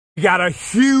We got a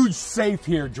huge safe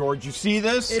here, George. You see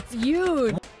this? It's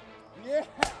huge. Yeah.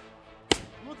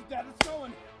 Look at that, it's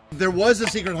going. There was a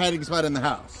secret hiding spot in the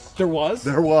house. There was?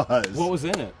 There was. What was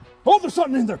in it? Oh, there's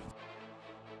something in there.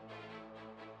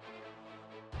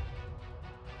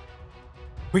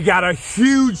 We got a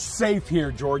huge safe here,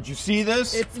 George. You see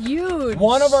this? It's huge.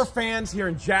 One of our fans here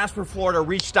in Jasper, Florida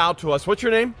reached out to us. What's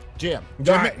your name? Jim.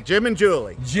 Right. Jim and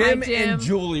Julie. Jim Hi, Jim. and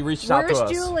Julie reached out to us.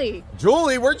 Where's Julie?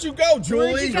 Julie, where'd you go,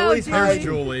 Julie? Where'd you go, Julie's Julie? Here's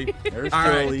Julie. There's All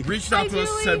right, Julie. reached out Hi, to us,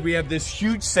 Julie. said we have this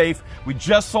huge safe. We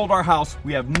just sold our house.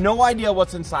 We have no idea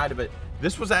what's inside of it.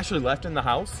 This was actually left in the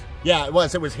house? Yeah, it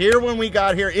was. It was here when we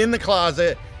got here in the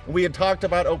closet. We had talked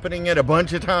about opening it a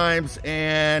bunch of times,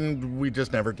 and we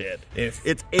just never did. It's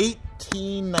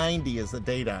 1890 is the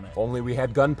date on it. Only we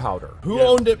had gunpowder. Who Yeah.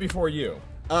 owned it before you?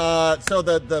 So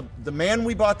the man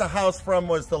we bought the house from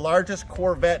was the largest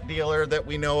Corvette dealer that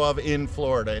we know of in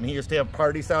Florida, and he used to have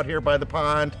parties out here by the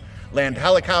pond, land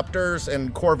helicopters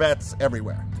and Corvettes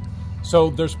everywhere. So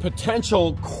there's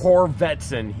potential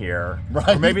Corvettes in here.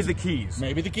 Right. Or maybe the keys.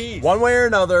 Maybe the keys. One way or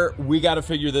another, we got to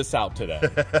figure this out today.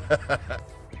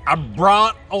 I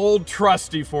brought old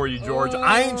Trusty for you, George.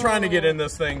 I ain't trying to get in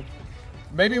this thing.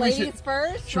 Maybe Ladies we should.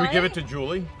 first. Should we give it to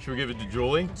Julie? Should we give it to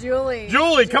Julie? Julie?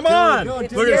 Julie, come on! Julie,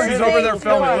 Look at her, she's over there Come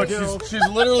filming. on, Look, Jill. she's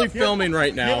literally filming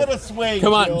right now. Give it a swing.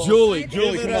 Come on, Jill. Julie, Give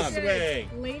Julie, it come a on.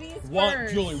 swing. Ladies One,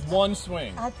 first. Julie, one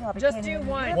swing. Just do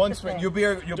one. One swing. You'll be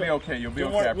okay. You'll be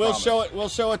okay. I We'll promise. show it. We'll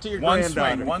show it to your One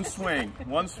granddaughter. swing. One swing.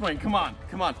 One swing. Come on.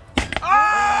 Come on.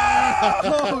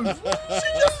 Oh!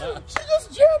 she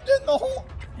just jammed in the hole.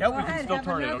 Yeah, we can ahead, still have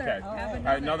turn another. it. Okay. Have All right,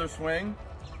 another. another swing.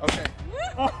 Okay.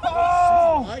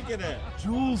 Oh! Liking it.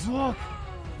 Jules, look.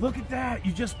 Look at that.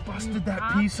 You just busted that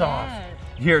Not piece off. bad.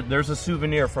 Here, there's a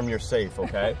souvenir from your safe,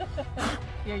 okay?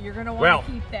 Yeah, you're gonna want Well,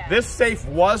 to keep that. this safe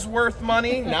was worth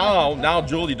money. Now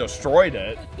Julie destroyed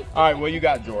it. All right, what you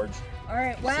got, George? All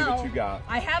right. Let's see Well, what you got.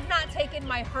 I have not taken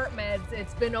my heart meds.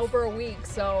 It's been over a week,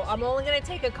 so I'm only gonna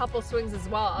take a couple swings as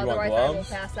well. You want Otherwise, I will gloves?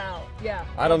 pass out. Yeah.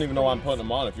 I don't even know why I'm putting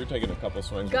them on. If you're taking a couple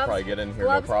swings, we'll Gloves- probably get in here,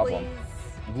 gloves, no problem.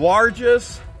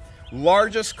 please.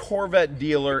 Largest Corvette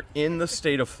dealer in the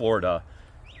state of Florida.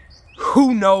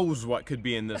 Who knows what could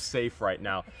be in this safe right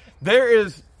now? There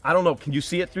is, I don't know, can you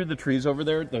see it through the trees over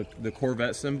there? The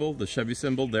Corvette symbol, the Chevy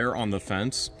symbol there on the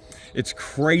fence. It's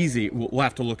crazy. We'll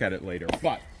have to look at it later.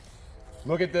 But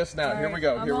look at this now. All Here right, we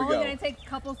go. I'm Here we only go. gonna take a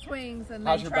couple swings, and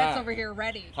How's then your Trent's back? over here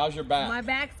ready. How's your back? My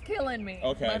back's killing me.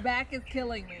 Okay. My back is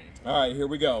killing me. All right, here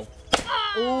we go.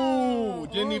 Oh! Ooh,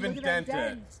 didn't Oh, even look at that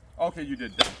dent it. dent. Okay, you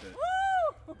did dent it.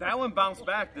 Woo! That one bounced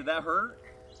back. Did that hurt?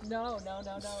 No.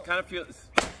 Kind of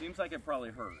seems like it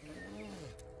probably hurt.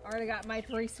 Already got my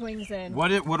 3 swings in.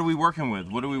 What are we working with?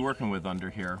 What are we working with under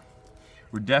here?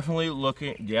 We're definitely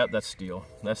looking. Yeah, that's steel.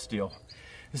 That's steel.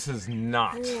 This is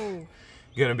not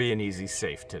gonna be an easy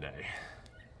safe today.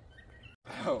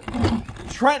 Oh.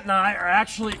 Trent and I are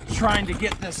actually trying to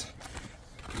get this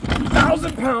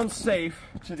 1,000-pound safe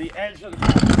to the edge of the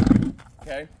house.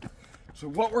 Okay. So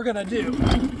what we're gonna do?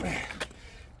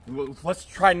 Let's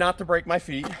try not to break my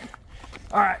feet.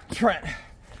 All right, Trent.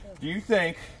 Do you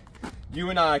think you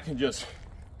and I can just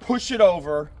push it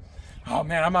over? Oh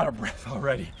man, I'm out of breath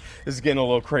already. This is getting a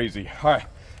little crazy. All right,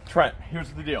 Trent,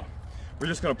 here's the deal. We're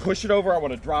just gonna push it over. I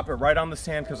wanna drop it right on the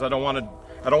sand because I don't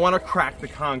wanna crack the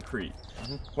concrete.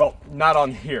 Well, not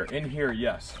on here. In here,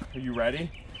 yes. Are you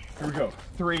ready? Here we go.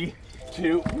 3,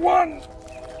 2, 1.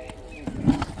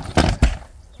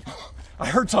 I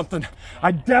heard something.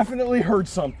 I definitely heard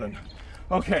something.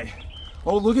 Okay.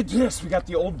 Oh, look at this. We got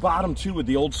the old bottom too with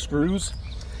the old screws.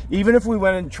 Even if we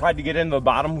went and tried to get into the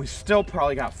bottom, we still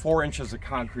probably got 4 inches of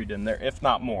concrete in there, if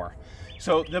not more.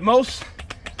 So the most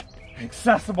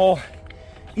accessible,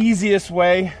 easiest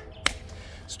way,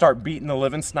 start beating the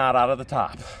living snot out of the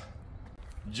top.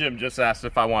 Jim just asked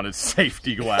if I wanted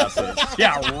safety glasses.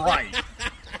 Yeah, right.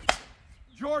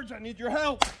 George, I need your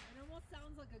help. It almost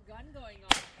sounds like a gun going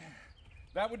off.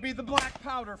 That would be the black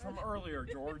powder from earlier,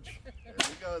 George. There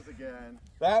he goes again.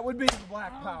 That would be the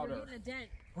black powder. We're getting a dent.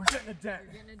 We're getting a dent.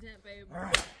 We're getting a dent, babe. All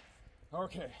right.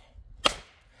 Okay.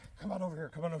 Come on over here.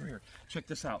 Come on over here. Check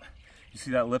this out. You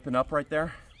see that lipping up right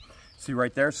there? See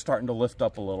right there? It's starting to lift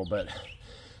up a little bit.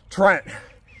 Trent,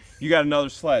 you got another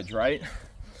sledge, right?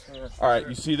 All right.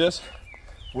 You see this?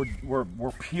 We're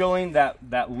peeling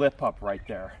that lip up right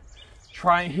there.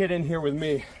 Try and hit in here with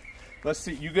me. Let's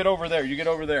see. You get over there. You get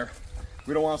over there.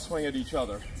 We don't want to swing at each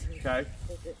other. Okay?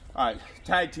 All right.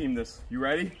 Tag team this. You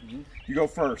ready? You go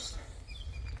first.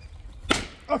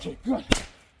 Okay, good.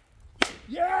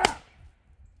 Yeah!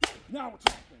 Now we're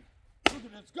talking. Look at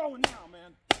it, it's going now,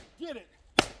 man. Get it.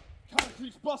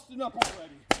 Concrete's busting up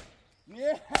already.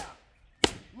 Yeah!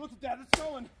 Look at that, it's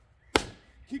going.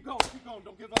 Keep going,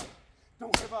 don't give up.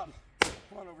 Don't give up.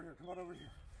 Come on over here, come on over here.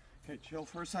 Okay, chill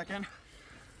for a second.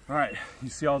 All right, you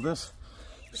see all this?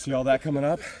 See all that coming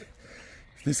up?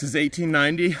 This is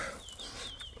 1890.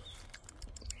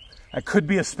 That could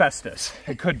be asbestos,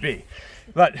 it could be.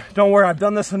 But don't worry, I've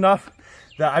done this enough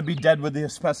that I'd be dead with the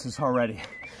asbestos already.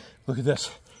 Look at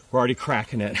this, we're already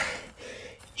cracking it.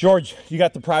 George, you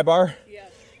got the pry bar?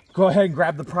 Yes. Go ahead and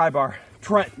grab the pry bar.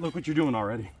 Trent, look what you're doing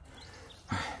already.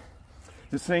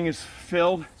 This thing is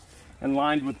filled and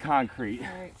lined with concrete.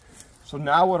 All right. So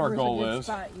now what our goal is,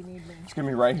 it's gonna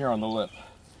be right here on the lip.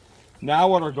 Now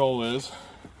what our goal is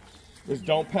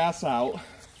don't pass out.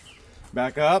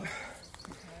 Back up.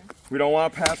 Okay. We don't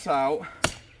want to pass out.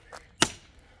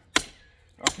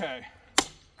 Okay.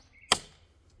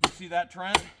 You see that,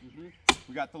 Trent? Mm-hmm.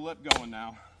 We got the lip going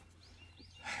now.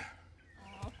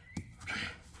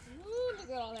 Ooh, look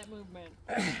at all that movement.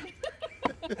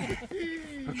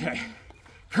 Okay.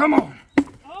 Come on.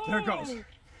 Oh. There it goes.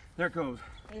 There it goes.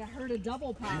 I heard a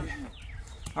double pop.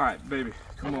 All right, baby.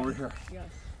 Come over here. Yes.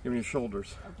 Give me your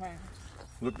shoulders. Okay.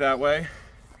 Look that way.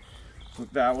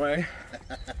 Look that way.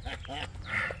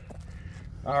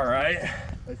 All right.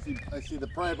 I see the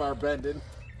pry bar bending.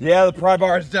 Yeah, the pry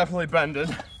bar is definitely bending.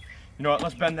 You know what?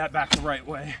 Let's bend that back the right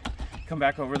way. Come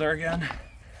back over there again.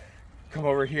 Come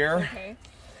over here. Okay.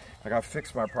 I gotta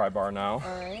fix my pry bar now.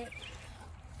 All right.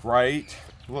 Right.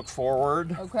 Look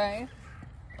forward. Okay.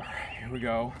 All right, here we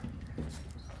go.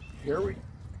 Here we.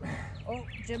 Oh,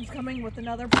 Jim's coming with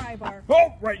another pry bar.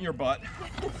 Oh, right in your butt.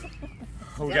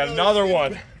 Oh, we got another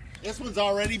one. This one's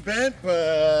already bent,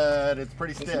 but it's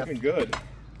pretty stiff. That's looking good.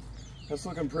 That's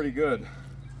looking pretty good.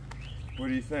 What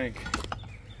do you think?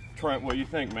 Trent, what do you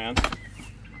think, man?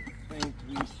 I think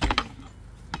we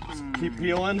should Keep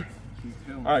peeling? keep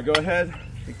peeling. All right, go ahead.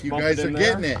 I think you Bump guys it are in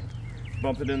getting there. it.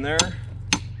 Bump it in there.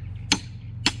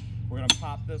 We're gonna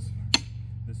pop this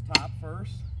top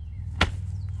first.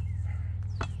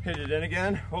 Hit it in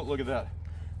again. Oh, look at that.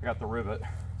 I got the rivet.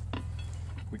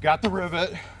 We got the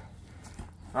rivet.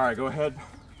 All right, go ahead.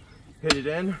 Hit it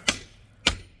in.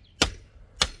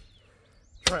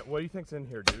 Trent, what do you think's in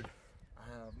here, dude? I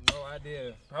have no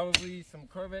idea. Probably some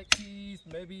Corvette keys,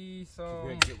 maybe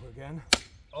some Again?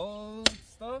 old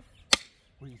stuff.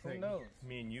 What do you Who think? knows?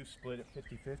 Me and you split it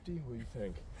 50-50? What do you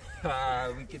think?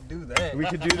 We could do that. We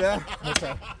could do that?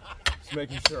 Okay. Just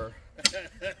making sure.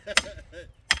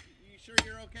 You sure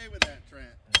you're okay with that, Trent?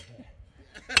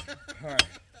 All right.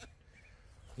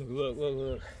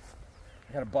 Look.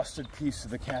 I got a busted piece of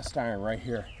the cast iron right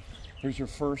here. Here's your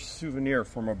first souvenir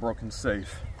from a broken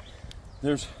safe.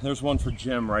 There's one for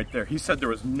Jim right there. He said there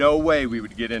was no way we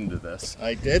would get into this.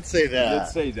 I did say that. I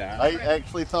did say that. I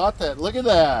actually thought that. Look at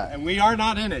that. And we are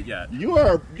not in it yet.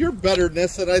 You're better than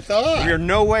this than I thought. We are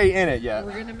no way in it yet.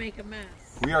 We're gonna make a mess.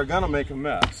 We are gonna make a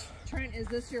mess. Trent, is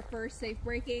this your first safe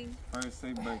breaking? First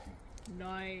say bacon.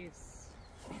 Nice.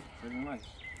 Pretty much.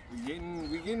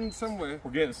 We getting somewhere. We're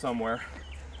getting somewhere.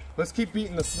 Let's keep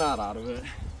beating the snot out of it.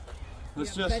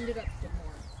 Let's just bend it up some more.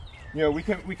 You know, we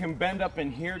can bend up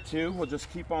in here too. We'll just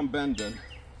keep on bending.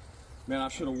 Man, I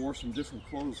should have wore some different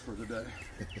clothes for today.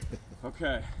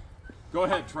 Okay. Go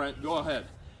ahead, Trent. Go ahead.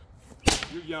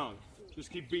 You're young. Just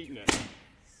keep beating it.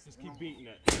 Just keep beating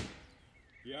it.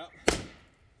 Yep.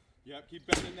 Yep. Keep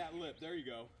bending that lip. There you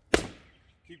go.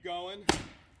 Keep going.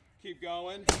 Keep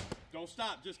going. Don't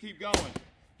stop. Just keep going.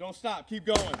 Don't stop. Keep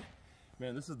going.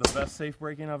 Man, this is the best safe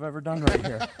breaking I've ever done right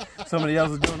here. Somebody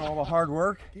else is doing all the hard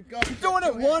work. Keep going. He's doing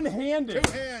it one-handed.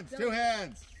 Two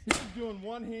hands. He's doing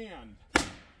one hand.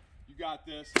 You got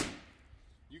this.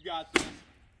 You got this.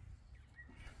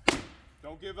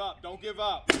 Don't give up. Don't give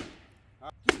up. All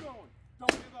right. Keep going.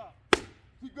 Don't give up.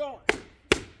 Keep going.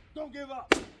 Don't give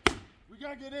up. We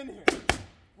gotta get in here.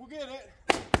 We'll get it.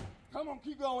 Come on,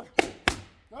 keep going.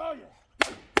 Oh yeah.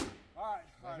 All right.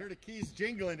 I heard the keys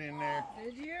jingling in there.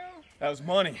 Did you? That was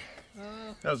money.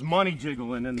 That was money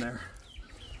jiggling in there.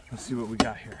 Let's see what we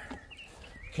got here.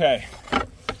 Okay.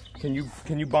 Can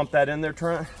you bump that in there,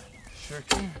 Trent? Sure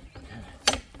can.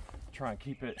 Okay. Try and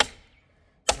keep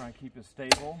it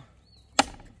stable.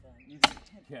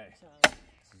 Okay. This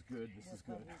is good. This is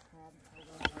good.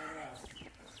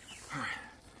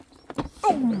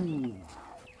 Oh!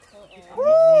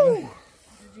 Woo!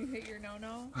 Did you hit your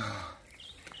no-no?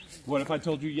 What if I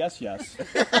told you yes, yes?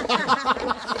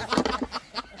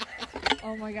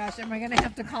 Oh my gosh, am I gonna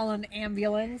have to call an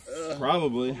ambulance?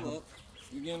 Probably.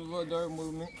 You're getting a little dark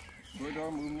movement.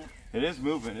 It is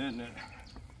moving, isn't it?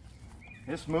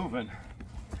 It's moving.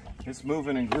 It's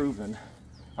moving and grooving.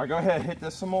 All right, go ahead, hit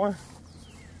this some more.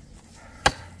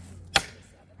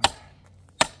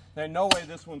 There's no way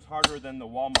this one's harder than the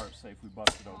Walmart safe we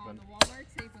busted open. The Walmart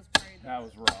safe was probably That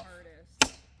was the rough.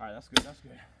 hardest. All right, that's good, that's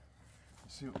good.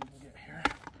 Let's see what we can get here.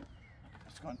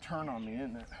 It's gonna turn on me,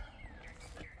 isn't it?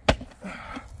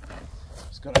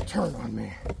 It's gonna turn on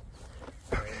me.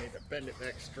 I need to bend it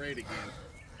back straight again.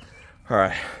 All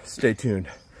right, stay tuned.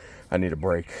 I need a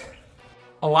break.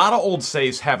 A lot of old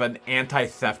safes have an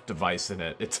anti-theft device in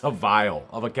it. It's a vial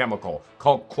of a chemical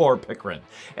called chlorpicrin.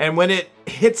 And when it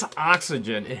hits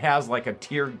oxygen, it has like a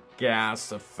tear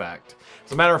gas effect.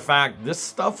 As a matter of fact, this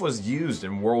stuff was used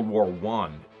in World War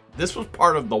I. This was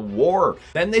part of the war.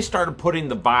 Then they started putting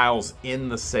the vials in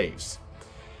the safes.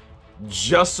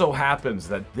 Just so happens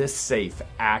that this safe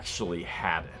actually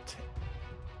had it.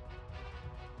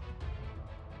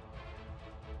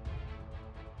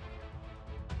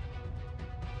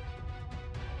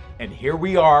 And here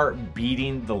we are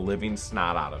beating the living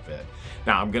snot out of it.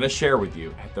 Now I'm gonna share with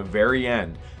you, at the very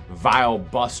end, vial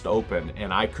bust open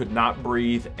and I could not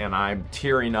breathe and I'm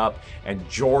tearing up and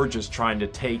George is trying to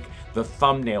take the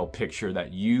thumbnail picture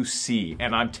that you see.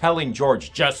 And I'm telling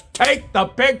George, just take the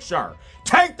picture,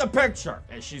 take the picture.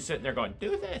 And she's sitting there going,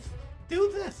 do this,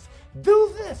 do this,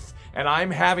 do this. And I'm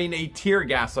having a tear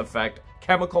gas effect,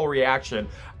 chemical reaction.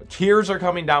 Tears are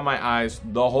coming down my eyes,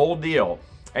 the whole deal.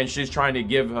 And she's trying to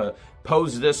give a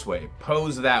pose this way,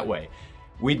 pose that way.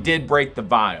 We did break the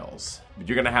vials, but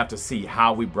you're gonna have to see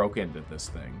how we broke into this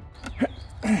thing.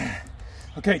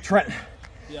 Okay, Trent,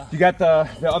 you got the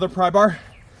other pry bar?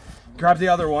 Grab the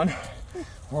other one.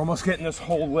 We're almost getting this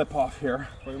whole lip off here.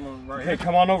 Okay,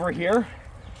 come on over here.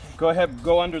 Go ahead,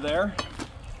 go under there.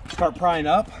 Start prying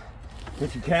up,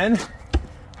 if you can.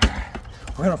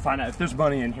 We're gonna find out if there's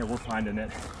money in here, we're finding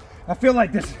it. I feel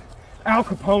like this Al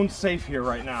Capone's safe here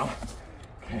right now.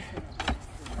 Okay.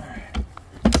 All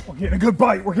right. We're getting a good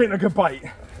bite. We're getting a good bite.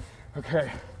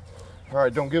 Okay. All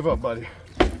right, don't give up, buddy.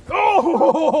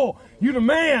 Oh, you the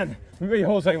man. Wait,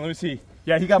 hold a second. Let me see.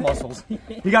 Yeah, he got muscles.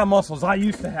 He got muscles. I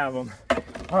used to have them.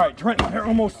 All right, Trent, they're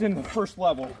almost in the first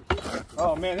level.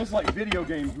 Oh, man, this is like video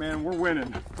games, man. We're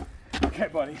winning. Okay,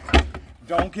 buddy.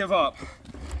 Don't give up.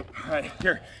 All right,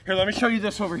 here, let me show you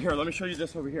this over here. Let me show you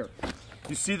this over here.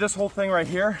 You see this whole thing right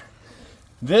here?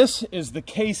 This is the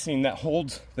casing that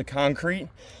holds the concrete.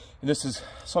 This is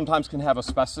sometimes can have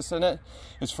asbestos in it.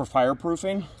 It's for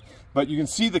fireproofing, but you can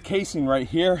see the casing right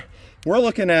here. We're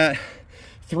looking at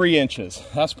 3 inches.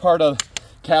 That's part of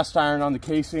cast iron on the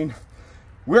casing.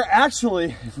 We're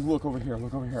actually, if you look over here,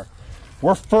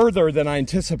 we're further than I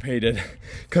anticipated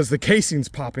because the casing's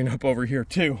popping up over here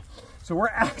too. So we're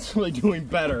actually doing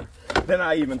better than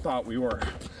I even thought we were.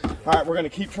 All right, we're gonna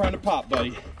keep trying to pop,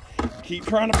 buddy. Keep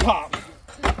trying to pop.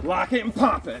 Lock it and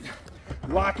pop it.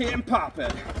 Lock it and pop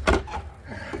it.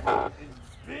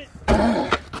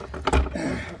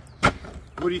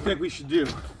 What do you think we should do?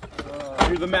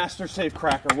 You're the master safe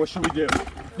cracker. What should we do?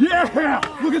 Yeah!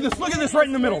 Look at this right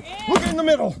in the middle. Look in the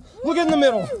middle. Look in the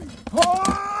middle.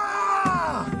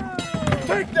 Ah!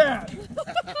 Take that!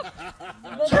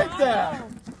 Take that!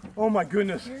 Oh my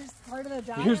goodness. Here's part of the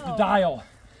dial. Here's the dial.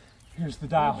 Here's the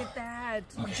dial. Look at that.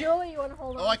 Okay. Julie, you want to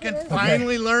hold on? Oh, I can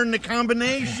finally learn the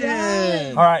combination.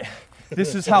 Yes. All right.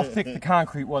 This is how thick the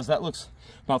concrete was. That looks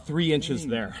about 3 inches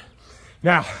there.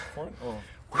 Now,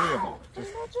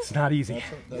 it's not easy.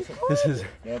 This is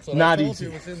not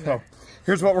easy. So,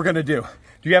 here's what we're going to do.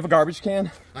 Do you have a garbage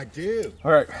can? I do.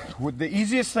 All right. The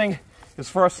easiest thing is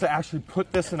for us to actually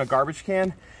put this in a garbage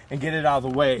can and get it out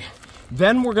of the way.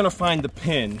 Then we're going to find the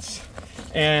pins.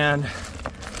 And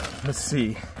let's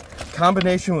see.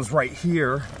 Combination was right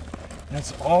here.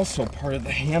 That's also part of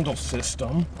the handle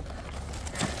system.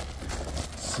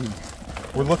 Let's see.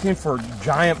 We're looking for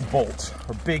giant bolts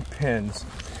or big pins.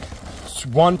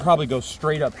 One probably goes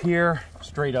straight up here,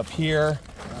 straight up here.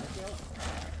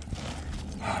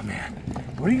 Oh man,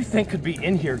 what do you think could be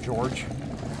in here, George?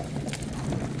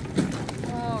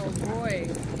 Oh boy.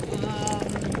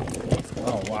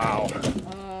 Oh wow.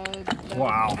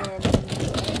 Wow.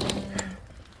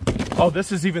 Oh,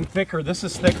 this is even thicker. This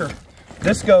is thicker.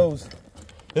 This goes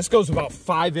about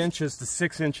 5 inches to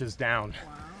 6 inches down.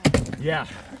 Wow. Yeah.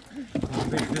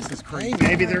 This is crazy. Hey,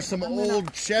 maybe there's some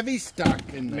old Chevy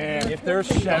stock in there. Man, if there's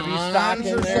Chevy stock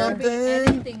in or there,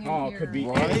 something. oh, it could be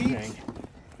anything.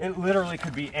 It literally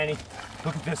could be any.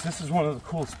 Look at this. This is one of the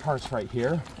coolest parts right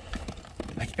here.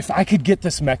 Like, if I could get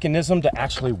this mechanism to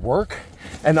actually work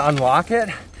and unlock it,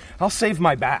 I'll save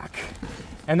my back.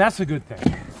 And that's a good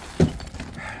thing.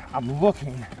 I'm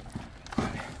looking. I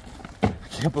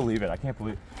can't believe it. I can't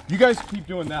believe it. You guys keep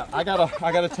doing that. I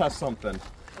gotta test something.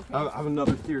 Okay. I have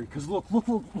another theory. Cause look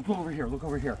over here. Look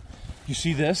over here. You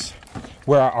see this?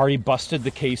 Where I already busted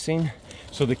the casing.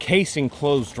 So the casing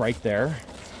closed right there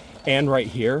and right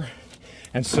here.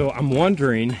 And so I'm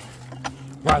wondering,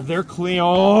 wow, they're clean.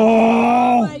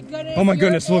 Oh my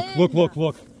goodness, look.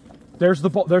 There's the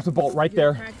bolt right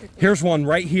there. Here's one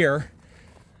right here.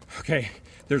 Okay,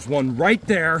 there's one right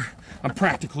there. I'm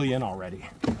practically in already.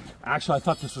 Actually, I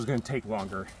thought this was gonna take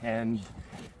longer, and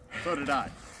So did I.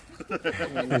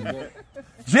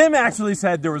 Jim actually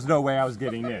said there was no way I was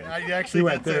getting in. I actually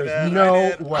went, did say there's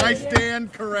that. no way. I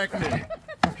stand corrected.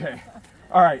 Okay,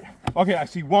 all right. Okay, I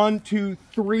see 1, 2,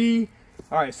 3.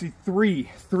 All right, I see three.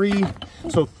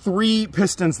 So 3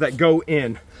 pistons that go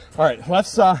in. All right,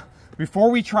 let's,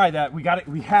 before we try that, we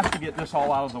have to get this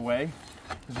all out of the way.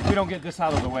 Because if we don't get this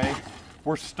out of the way,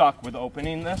 we're stuck with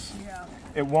opening this. Yeah.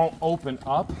 It won't open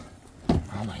up.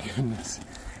 Oh my goodness.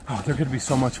 Oh, there could be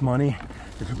so much money.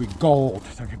 There could be gold,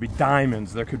 there could be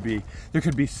diamonds, there could be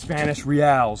Spanish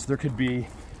Vials, there could be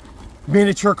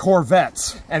miniature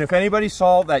Corvettes. And if anybody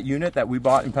saw that unit that we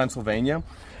bought in Pennsylvania,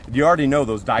 you already know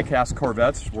those die-cast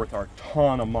Corvettes are worth a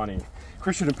ton of money.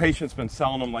 Christian and Patient's been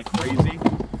selling them like crazy.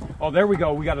 Oh, there we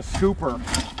go, we got a scooper.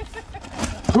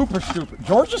 Pooper scooper.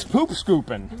 George is poop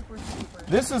scooping.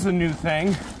 This is a new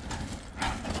thing.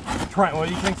 Trent, what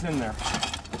do you think's in there?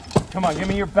 Come on, give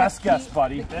me your best guess,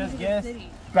 buddy. Best guess?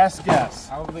 Best guess.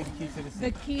 Probably the keys to the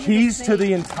city. Keys to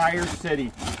the entire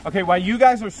city. Okay, while you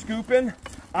guys are scooping,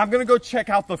 I'm gonna go check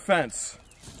out the fence.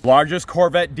 Largest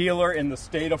Corvette dealer in the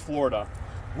state of Florida.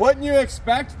 Wouldn't you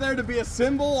expect there to be a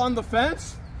symbol on the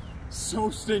fence? So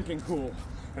stinking cool.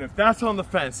 And if that's on the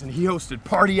fence and he hosted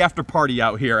party after party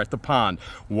out here at the pond,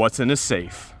 what's in his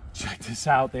safe? Check this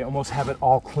out, they almost have it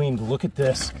all cleaned. Look at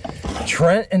this.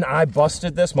 Trent and I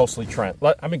busted this, mostly Trent.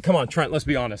 I mean, come on, Trent, let's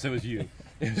be honest, it was you.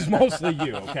 It was mostly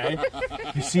you, okay?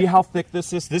 You see how thick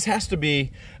this is? This has to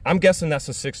be, I'm guessing that's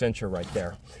a 6-incher right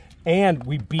there. And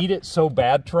we beat it so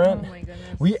bad, Trent. Oh my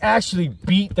goodness. We actually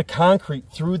beat the concrete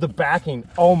through the backing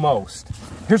almost.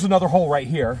 Here's another hole right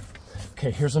here. Okay,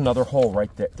 here's another hole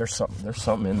right there. There's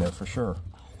something in there for sure.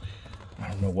 I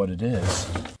don't know what it is.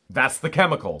 That's the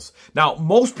chemicals. Now,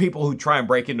 most people who try and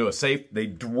break into a safe, they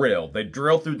drill. They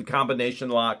drill through the combination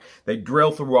lock. They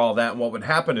drill through all that, and what would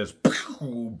happen is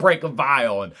break a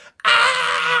vial and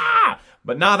ah!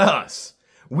 But not us.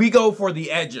 We go for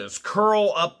the edges,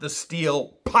 curl up the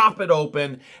steel, pop it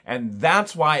open, and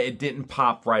that's why it didn't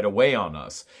pop right away on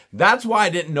us. That's why I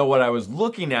didn't know what I was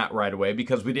looking at right away,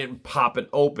 because we didn't pop it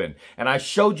open. And I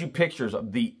showed you pictures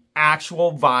of the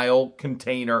actual vial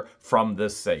container from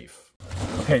this safe.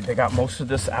 Okay, they got most of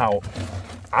this out.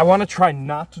 I want to try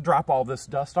not to drop all this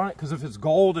dust on it, because if it's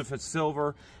gold, if it's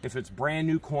silver, if it's brand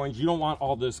new coins, you don't want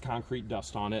all this concrete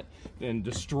dust on it and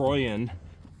destroying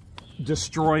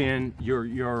your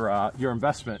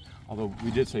investment. Although we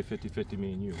did say 50-50,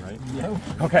 me and you, right? No.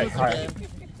 Okay, all right.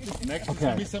 Next is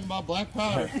gonna be something about black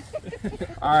powder.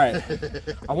 All right.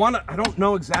 I don't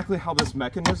know exactly how this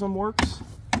mechanism works.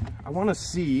 I want to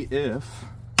see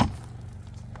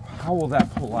how will that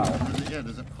pull out? Yeah,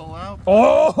 does it pull out?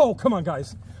 Oh, come on,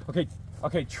 guys. Okay,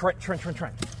 Trent.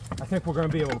 I think we're gonna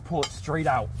be able to pull it straight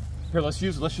out. Here, let's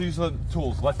use the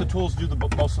tools. Let the tools do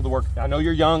most of the work. I know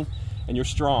you're young and you're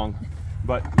strong,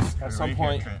 but at some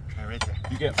point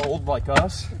you get old like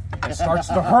us and it starts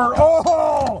to hurt.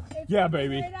 Oh, yeah,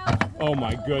 baby. Oh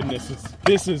my goodness,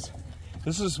 this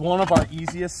is one of our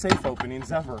easiest safe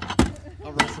openings ever.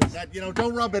 You know,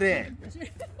 don't rub it in.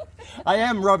 I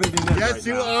am rubbing it in. Yes, right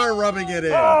you now. are rubbing it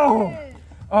in.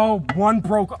 Oh, one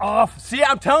broke off. See,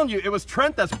 I'm telling you, it was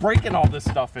Trent that's breaking all this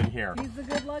stuff in here. He's the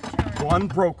good luck charm. One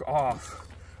broke off.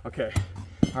 Okay.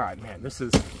 All right, man, this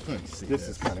is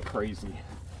kind of crazy.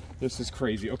 This is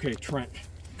crazy. Okay, Trent.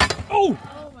 Oh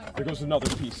there goes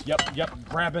another piece. Yep.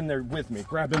 Grab in there with me.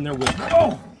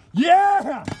 Oh,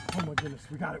 yeah! Oh my goodness,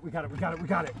 we got it.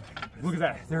 Look at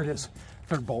that. There it is.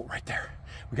 Third bolt right there.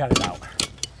 We got it out.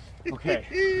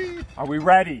 Okay. Are we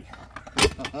ready?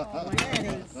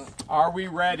 Are we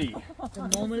ready?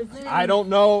 I don't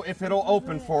know if it'll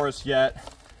open for us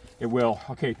yet. It will.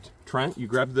 Okay, Trent, you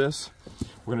grab this.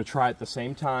 We're gonna try it at the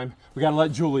same time. We gotta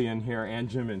let Julie in here and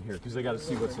Jim in here because they gotta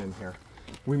see what's in here.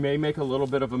 We may make a little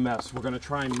bit of a mess. We're gonna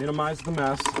try and minimize the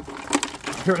mess.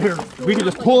 Here. We can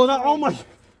just pull it out. Oh my!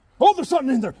 Oh, there's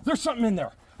something in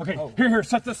there. Okay, here.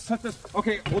 Set this.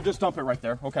 Okay, we'll just dump it right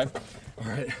there. Okay. All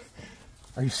right.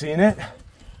 Are you seeing it?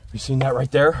 You seen that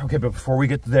right there? Okay, but before we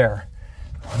get there,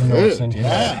 I know what's in here.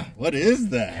 Yeah. What is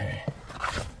that?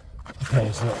 Okay,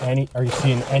 is there are you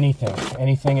seeing anything?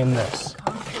 Anything in this?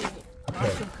 Concrete.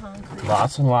 Lots of concrete.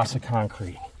 Lots and lots of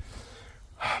concrete.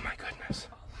 Oh my goodness.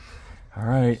 All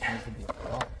right.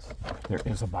 There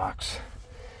is a box.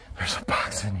 There's a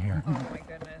box in here. Oh my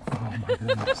goodness. Oh my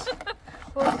goodness.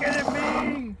 Look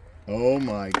at me! Oh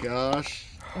my gosh.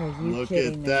 Are you Look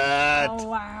kidding at me? that. Oh,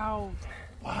 wow.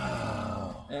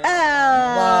 Wow. Oh.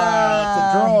 Wow, it's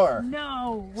a drawer.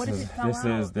 No. What if it fell This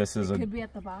out? is It a. could be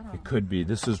at the bottom. It could be.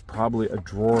 This is probably a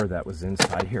drawer that was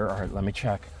inside here. All right, let me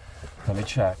check. Let me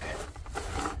check.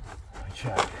 Let me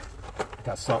check. I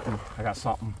got something. I got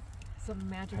something. Some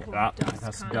magical I dust.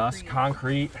 got some dust,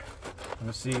 concrete. Let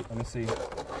me see. Let me see.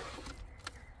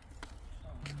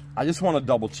 I just want to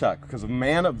double check because a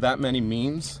man of that many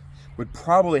means would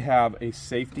probably have a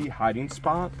safety hiding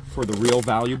spot for the real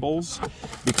valuables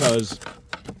because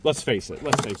let's face it,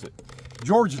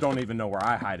 George don't even know where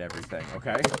I hide everything,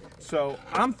 okay? So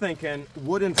I'm thinking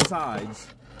wooden sides,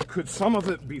 could some of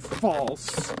it be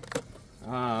false?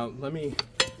 Let me,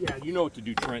 yeah, you know what to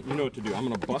do, Trent, you know what to do. I'm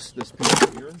gonna bust this piece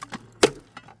here.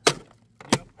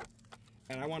 Yep.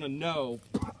 And I wanna know,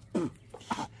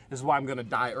 this is why I'm gonna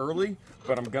die early,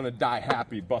 but I'm gonna die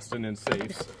happy busting in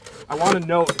safes. I wanna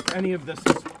know if any of this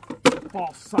is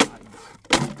false sides.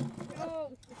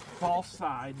 False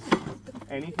sides.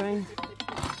 Anything?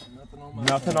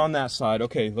 Nothing on that side.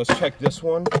 Okay, let's check this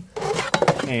one.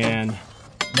 And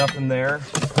nothing there.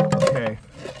 Okay.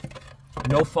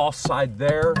 No false side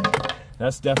there.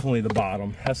 That's definitely the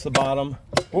bottom. That's the bottom.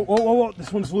 Whoa, whoa, whoa, whoa.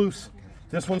 This one's loose.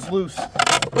 This one's loose.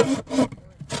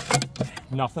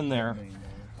 Nothing there.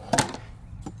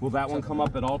 Will that one come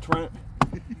up at all, Trent?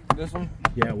 This one?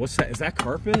 Yeah, what's that? Is that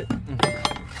carpet?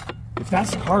 If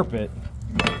that's carpet,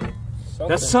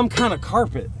 that's some kind of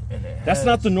carpet. That's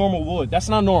not the normal wood. That's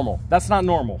not normal. That's not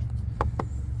normal.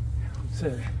 Is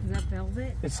that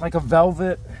velvet? It's like a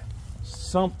velvet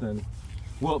something.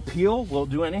 Will it peel? Will it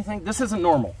do anything? This isn't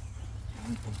normal.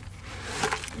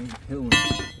 Ain't peeling.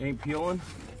 Ain't peeling?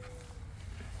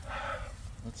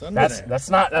 What's under there? That's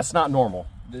not normal.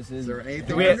 This Is is. there anything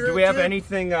Do we under it, have Jim?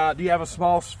 anything? Do you have a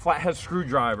small flathead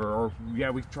screwdriver? Or yeah,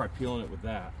 we could try peeling it with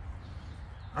that.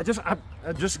 I'm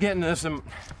just getting this.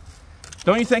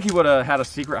 Don't you think he would have had a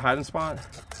secret hiding spot?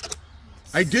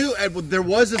 I do. There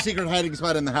was a secret hiding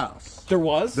spot in the house. There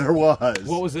was. There was.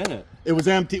 What was in it? It was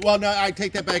empty. Well, no, I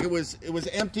take that back. It was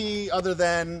empty, other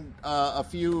than a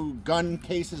few gun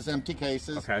cases, empty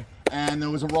cases. Okay. And there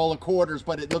was a roll of quarters,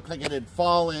 but it looked like it had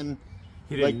fallen.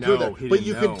 He didn't through know. there. He But didn't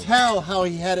you know. could tell how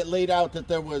he had it laid out that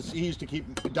there was. He used to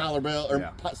keep dollar bill or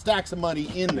stacks of money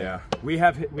in there. Yeah, we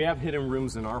have hidden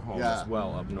rooms in our home Yeah. as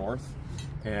well up north.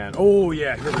 And oh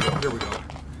yeah, here we go. Here we go.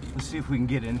 Let's see if we can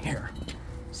get in here.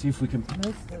 See if we can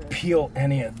peel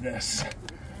any of this.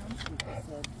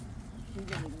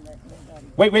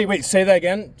 Wait. Say that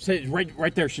again. Say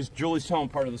right there. Julie's telling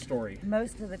part of the story.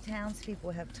 Most of the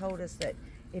townspeople have told us that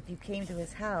if you came to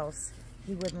his house,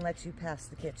 he wouldn't let you pass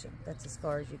the kitchen. That's as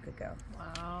far as you could go.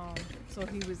 Wow. So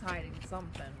he was hiding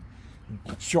something.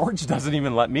 George doesn't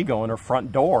even let me go in her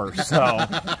front door. So,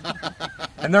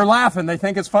 and they're laughing. They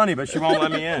think it's funny, but she won't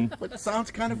let me in. But it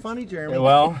sounds kind of funny, Jeremy.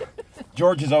 Well,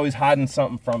 George is always hiding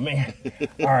something from me.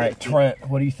 All right, Trent,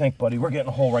 what do you think, buddy? We're getting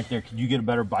a hole right there. Could you get a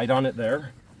better bite on it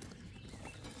there?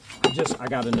 I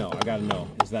gotta know.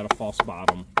 Is that a false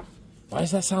bottom? Why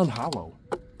does that sound hollow?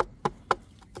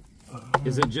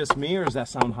 Is it just me, or does that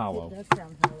sound hollow? It does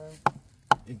sound hollow.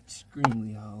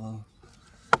 Extremely hollow.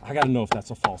 I gotta know if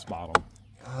that's a false bottom.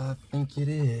 I think it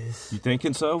is. You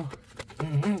thinking so?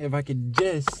 If I could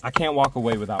just I can't walk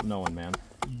away without knowing, man.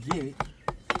 get it.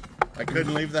 I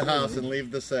couldn't leave the house and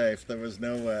leave the safe. There was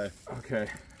no way. Okay.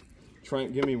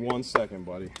 Trent, give me 1 second,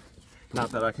 buddy.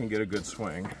 Not that I can get a good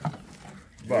swing.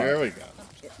 But There we go.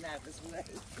 Getting out of his way.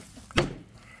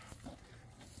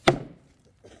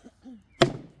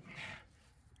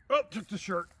 oh, took the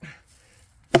shirt.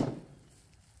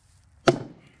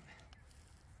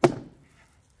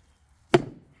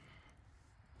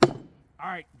 All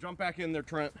right, jump back in there,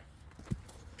 Trent.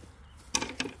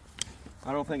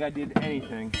 I don't think I did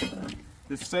anything.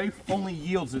 The safe only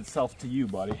yields itself to you,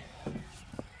 buddy.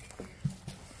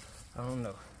 I don't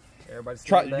know. Everybody's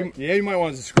Try. sitting back. You might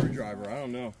want a screwdriver. I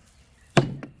don't know.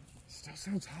 Still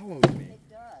sounds hollow to me. It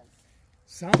does.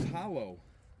 Sounds hollow.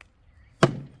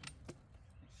 You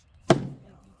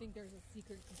think there's a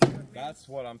secret compartment? That's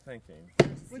what I'm thinking.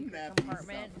 Wouldn't that be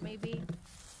Compartment, maybe?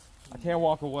 I can't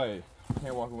walk away. I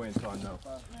can't walk away until I know.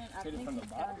 Man, I think he's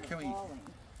Can we- falling.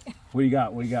 What do you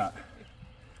got? What do you got?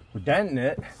 We're denting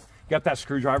it. You got that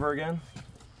screwdriver again?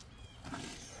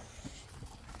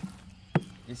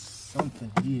 It's something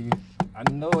here. I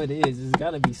know it is. It's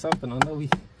got to be something. I know we.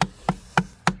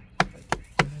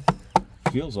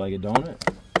 Feels like it, don't it?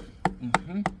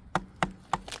 Mm-hmm.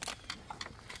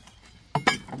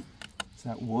 Is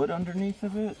that wood underneath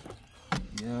of it?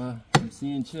 Yeah, I'm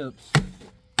seeing chips.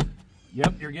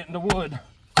 Yep, you're getting the wood.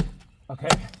 Okay.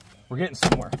 We're getting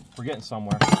somewhere. We're getting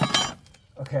somewhere.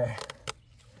 Okay.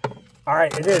 All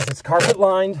right, it is. It's carpet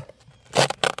lined.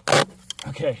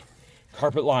 Okay,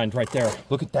 carpet lined right there.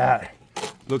 Look at that.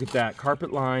 Look at that.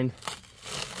 Carpet lined.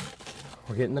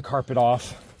 We're getting the carpet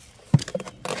off.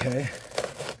 Okay.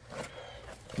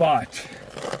 But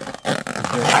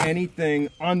is there anything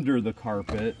under the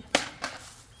carpet?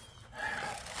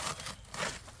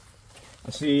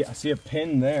 I see a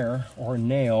pin there or a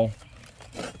nail.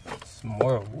 Some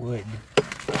more wood.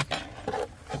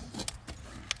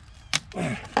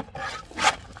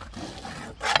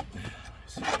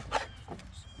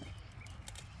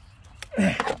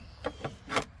 I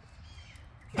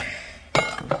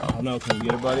don't know, can you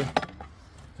get it, buddy? If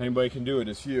anybody can do it,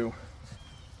 it's you.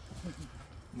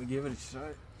 Let me give it a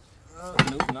shot.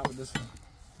 Nope, not with this one.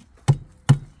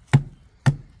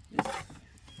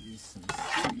 This is some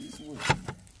serious wood.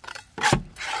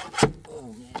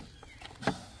 Oh man.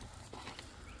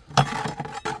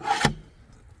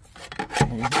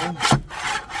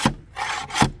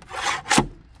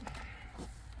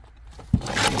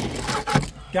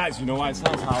 Guys, you know why it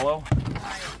sounds hollow?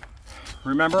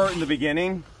 Remember in the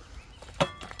beginning,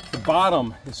 the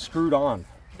bottom is screwed on.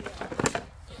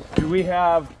 Do we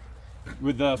have,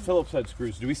 with the Phillips head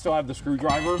screws, do we still have the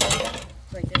screwdriver?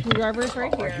 Screwdriver's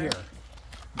right here. Right here.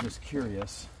 I'm just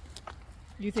curious.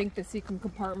 You think the secret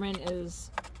compartment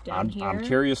is down here? I'm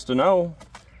curious to know.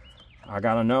 I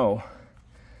gotta know.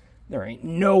 There ain't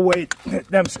no way,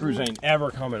 them screws ain't ever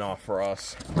coming off for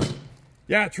us.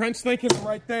 Yeah, Trent's thinking the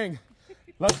right thing.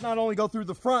 Let's not only go through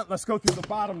the front, let's go through the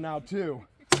bottom now too.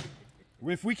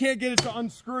 If we can't get it to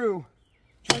unscrew,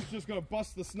 Trent's just gonna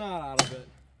bust the snot out of it.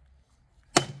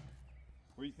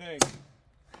 What do you think?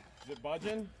 Is it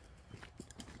budging?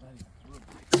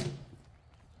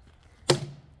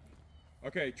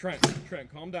 Okay, Trent,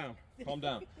 calm down. Calm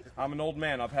down. I'm an old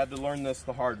man. I've had to learn this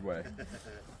the hard way.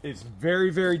 It's very,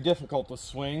 very difficult to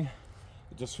swing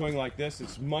like this.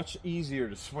 It's much easier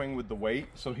to swing with the weight.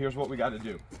 So here's what we got to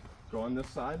do. Go on this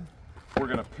side. We're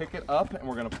going to pick it up and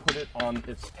we're going to put it on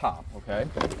its top, okay?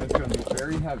 It's going to be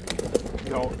very heavy.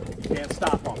 So you can't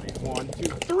stop on me. 1, 2,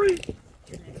 3.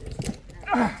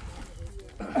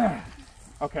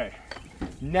 Okay.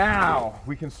 Now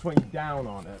we can swing down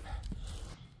on it.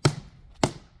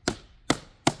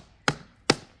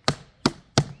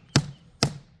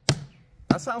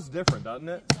 That sounds different, doesn't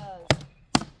it? It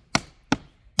does.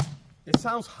 It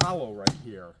sounds hollow right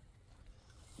here.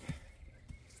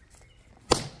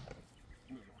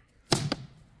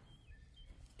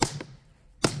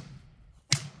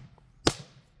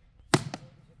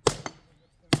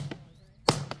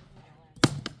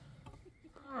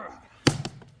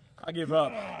 I give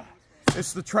up.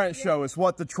 It's the Trent show. It's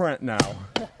what the Trent now.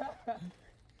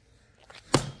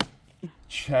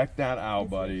 Check that out,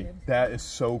 buddy. That is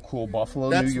so cool. Buffalo,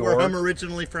 New York. That's where I'm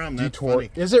originally from. That's Detour. funny.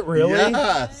 Is it really?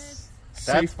 Yes.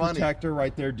 Safe protector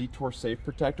right there. Detour safe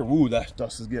protector. Ooh, that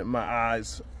dust is getting my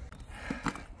eyes.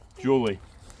 Julie,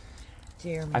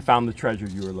 Jeremy, I found the treasure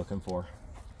you were looking for.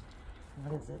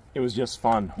 what is it? Oh, It was just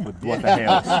fun with what the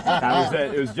Hales. That was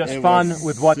it. It was just fun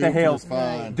with what the Hales.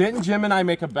 Fun. Didn't Jim and I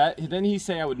make a bet? Didn't he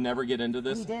say I would never get into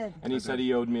this? He did. And he said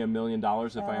he owed me $1 million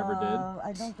if I ever did.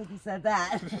 I don't think he said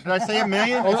that. Did I say $1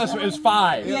 million? Oh, it was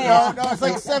 5. Yeah. No, it's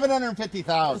like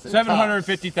 750,000.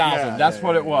 750,000. Yeah, That's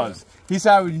what it was. He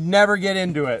said I would never get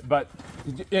into it, but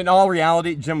in all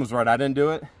reality, Jim was right. I didn't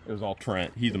do it. It was all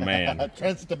Trent. He's the man.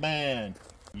 Trent's the man.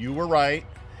 You were right.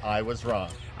 I was wrong.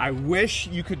 I wish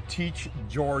you could teach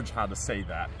George how to say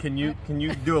that. Can you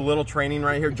do a little training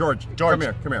right here, George? Come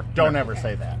here. Don't ever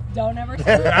say that. Don't ever say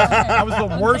that. That was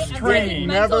the worst training.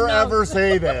 Never ever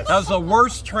say this. That was the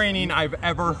worst training I've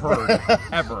ever heard.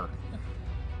 Ever.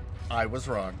 I was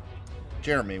wrong.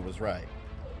 Jeremy was right.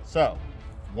 So,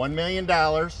 $1 million,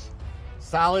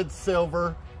 solid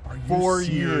silver for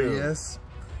you.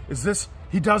 Is this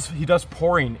he does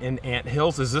pouring in ant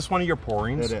hills? Is this one of your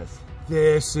pourings? It is.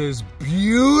 This is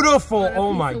beautiful. What a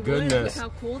Oh piece my of wood. goodness. Look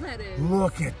how cool that is.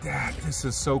 Look at that. This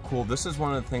is so cool. This is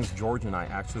one of the things George and I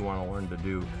actually want to learn to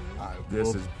do.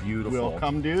 This is beautiful. We'll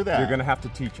come do that. You're going to have to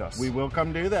teach us. We will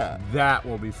come do that. That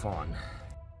will be fun.